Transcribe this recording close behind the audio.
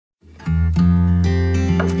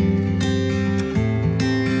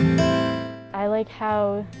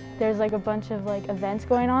how there's like a bunch of like events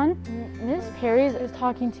going on. Ms. Perry is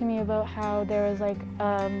talking to me about how there was like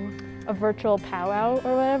a virtual powwow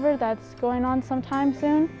or whatever that's going on sometime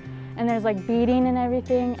soon, and there's like beading and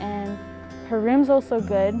everything, and her room's also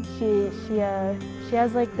good. She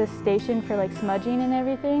has like this station for like smudging and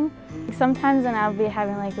everything. Sometimes when I'll be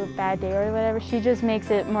having like a bad day or whatever, she just makes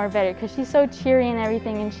it more better because she's so cheery and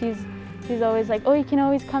everything, and she's always like, oh, you can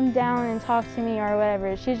always come down and talk to me or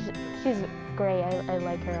whatever. She's great. I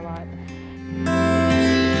like her a lot.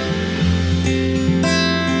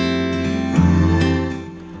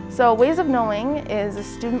 So Ways of Knowing is a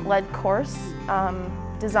student-led course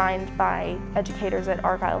designed by educators at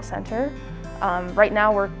Argyle Centre. Right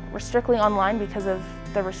now we're strictly online because of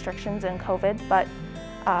the restrictions and COVID, but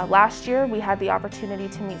last year we had the opportunity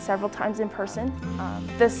to meet several times in person.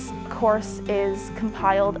 This course is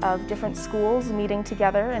compiled of different schools meeting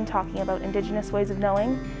together and talking about Indigenous ways of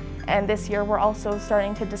knowing. And this year we're also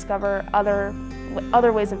starting to discover other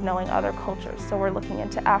ways of knowing other cultures. So we're looking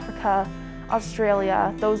into Africa,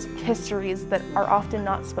 Australia, those histories that are often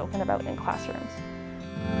not spoken about in classrooms.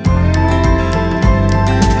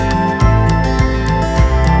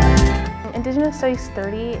 Indigenous Studies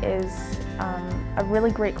 30 is a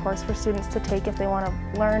really great course for students to take if they want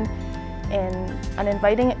to learn in an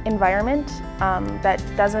inviting environment that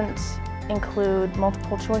doesn't include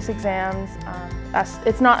multiple choice exams.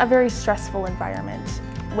 It's not a very stressful environment.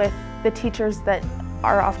 With the teachers that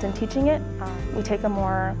are often teaching it, we take a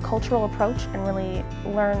more cultural approach and really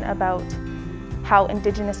learn about how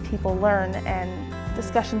Indigenous people learn, and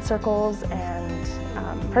discussion circles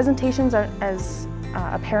and presentations are as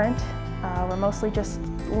a parent. We're mostly just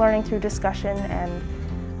learning through discussion, and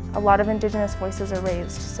a lot of Indigenous voices are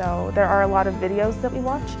raised. So there are a lot of videos that we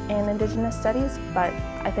watch in Indigenous studies, but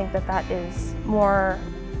I think that that is more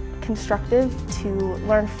constructive to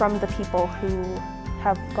learn from the people who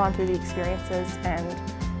have gone through the experiences and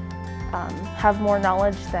have more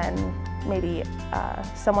knowledge than maybe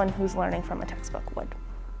someone who's learning from a textbook would.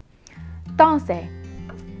 Danse.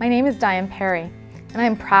 My name is Diane Perry, and I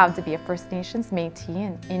am proud to be a First Nations, Métis,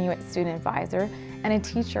 and Inuit student advisor and a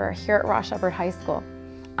teacher here at Ross Shepherd High School.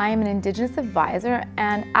 I am an Indigenous advisor,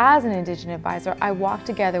 and as an Indigenous advisor, I walk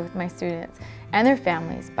together with my students and their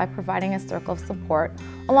families by providing a circle of support.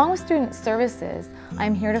 Along with student services, I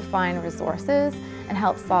am here to find resources and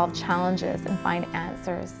help solve challenges and find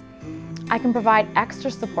answers. I can provide extra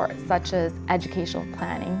support such as educational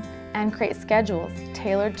planning and create schedules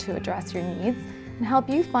tailored to address your needs and help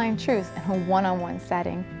you find truth in a one-on-one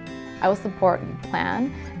setting. I will support you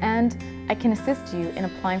plan, and I can assist you in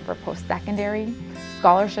applying for post-secondary,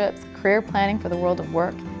 scholarships, career planning for the world of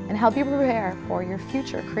work, and help you prepare for your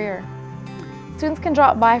future career. Students can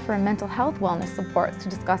drop by for mental health wellness supports to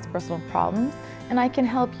discuss personal problems, and I can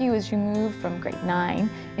help you as you move from grade 9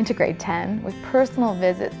 into grade 10 with personal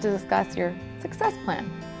visits to discuss your success plan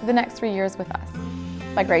for the next 3 years with us.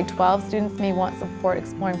 By grade 12, students may want support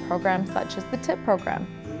exploring programs such as the TIP program,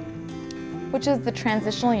 which is the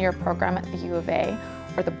Transitional Year program at the U of A,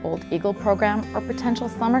 or the Bold Eagle program, or potential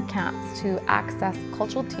summer camps to access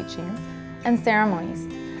cultural teachings and ceremonies.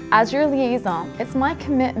 As your liaison, it's my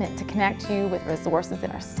commitment to connect you with resources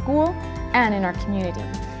in our school and in our community.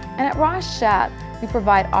 And at Ross Shepherd, we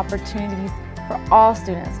provide opportunities for all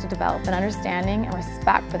students to develop an understanding and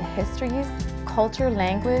respect for the histories, culture,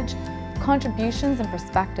 language, contributions and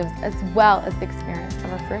perspectives, as well as the experience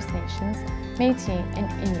of our First Nations, Métis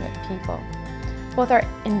and Inuit people. Both our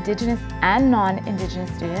Indigenous and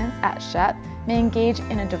non-Indigenous students at Shepherd may engage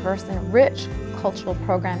in a diverse and rich cultural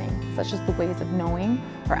programming, such as the Ways of Knowing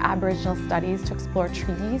or Aboriginal studies to explore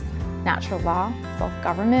treaties, natural law,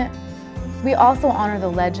 self-government. We also honor the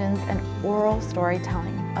legends and oral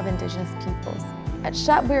storytelling of Indigenous peoples. At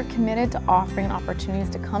Shepherd, we are committed to offering opportunities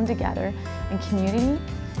to come together in community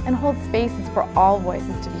and hold spaces for all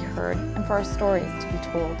voices to be heard and for our stories to be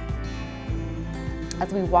told.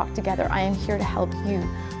 As we walk together, I am here to help you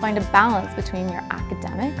find a balance between your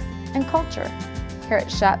academics and culture. Here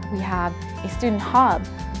at Shepherd, we have a student hub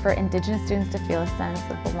for Indigenous students to feel a sense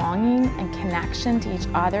of belonging and connection to each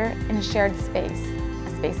other in a shared space. A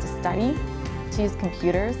space to study, to use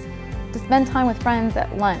computers, to spend time with friends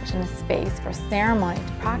at lunch, and a space for ceremony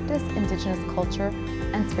to practice Indigenous culture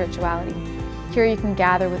and spirituality. Here you can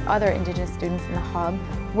gather with other Indigenous students in the hub,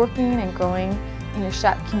 working and growing in a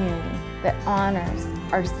Shepherd community that honors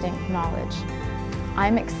our distinct knowledge.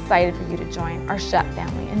 I'm excited for you to join our Shepherd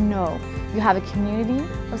family and know you have a community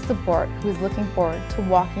of support who is looking forward to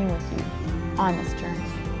walking with you on this journey.